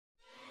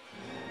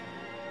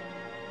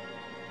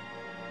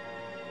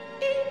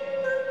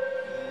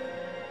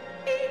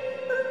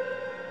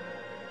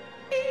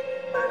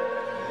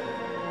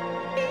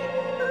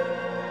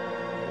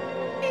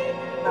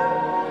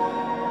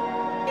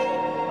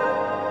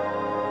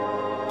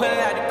Pulling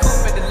out the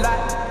coupe at the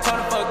lot. Told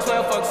her fuck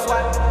 12, fuck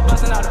SWAT.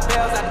 Busting all the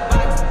bells out the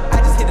box.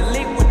 I just hit a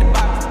lick with the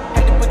box.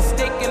 Had to put the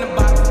stick in the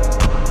box.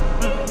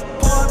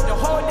 Pour up the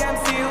whole damn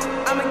seal.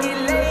 I'ma get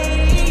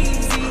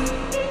lazy.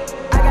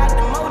 I got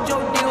the mojo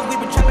deals. We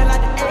been trapping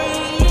like the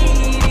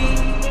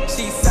 80s.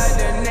 She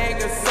said the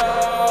nigga so.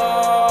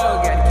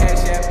 Got the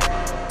cash app.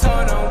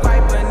 Told him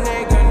wipe a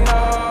nigga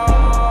no.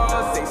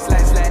 Say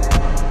slash slash.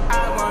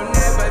 I won't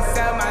never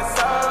sell my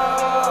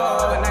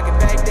soul. And I can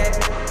back that.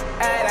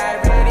 And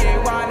I really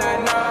wanna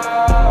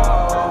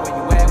know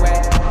where you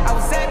at. I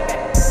was at that.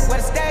 Where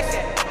the stash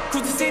at?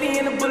 Cruise the city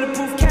in a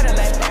bulletproof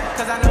Cadillac.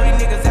 Cause I know these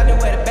niggas out there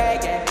where the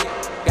bag at.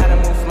 Gotta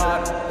move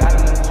smarter, gotta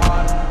move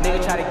harder. Nigga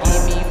try to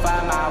give me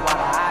 5 mile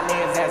water. I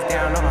lay his ass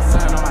down on my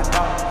son, on my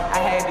daughter. I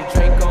had the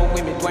Draco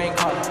with me, Dwayne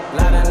Carter. A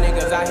lot of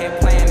niggas out here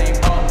playing, they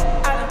ball.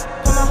 I done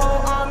put my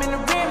whole arm in the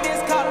rim, this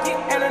car.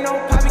 And I know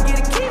Poppy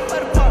get a key for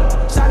the bottle.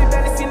 Shawty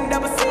better see the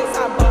double C's,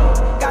 I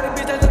bought. Got a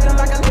bitch that looking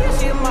like a little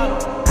shit model.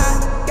 I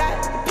got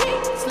the pink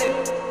slip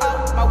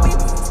up, my weed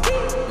ski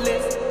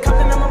list.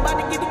 Compton, I'm about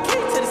to get the key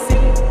to the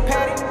city.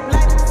 Patty,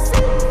 black,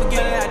 city.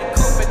 Forgetting out the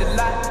coupe at the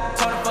lot.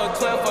 Told her fuck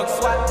 12, fuck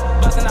SWAT.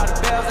 Busting all the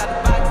bells out the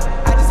box.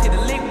 I just hit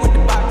a lick with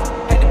the box.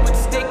 Had to put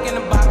the stick in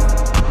the box.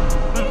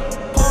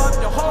 Pour up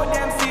the whole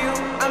damn seal.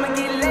 I'ma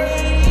get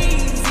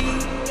lazy.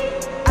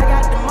 I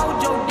got the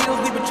mojo deals.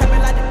 We been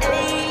trapping like the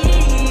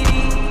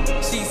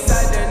 80s. She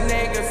said the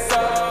nigga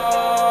so.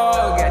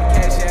 Got the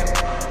cash app.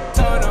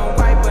 Told him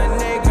wipe a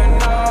nigga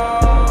no.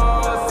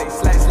 Say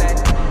slash slash.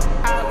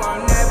 I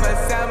won't never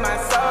sell my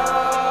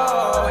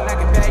soul. And I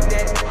can back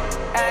that.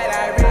 And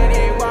I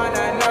really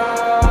wanna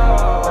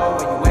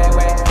know where you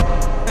at.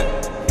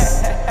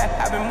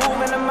 I've been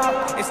moving them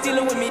out. And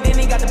stealing with me, then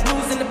he got the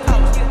blues in the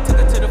pouch. Took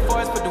her to the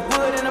forest, put the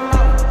wood in the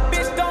mouth.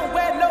 Bitch, don't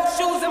wear no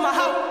shoes in my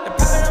house. The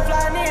pilot I'm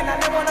flying in, I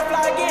never wanna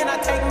fly again. I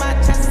take my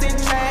chances in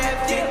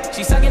traffic.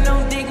 She sucking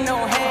no dick, no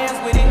hands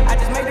with it. I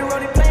just made the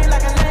roadie plane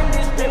like a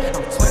landing strip.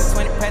 I'm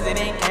 2020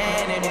 president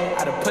candidate.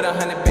 I done put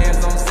 100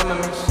 bands on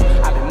Zimmerman.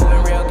 I been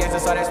moving real gangster,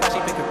 so that's why she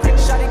pick a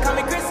Chris. Shawty call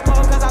me Chris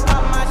Cole, cause I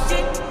pop my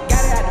shit.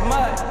 Got it out the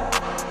mud.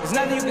 There's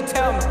nothing you can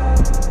tell me.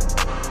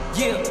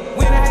 Yeah,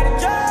 when I had a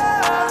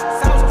job,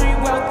 South Street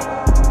wealthy.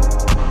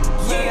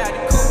 Yeah, I had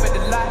the coupe at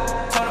the lot.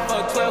 Told her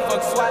fuck 12,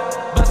 fuck SWAT.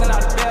 Busting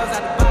all the bells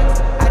out the box.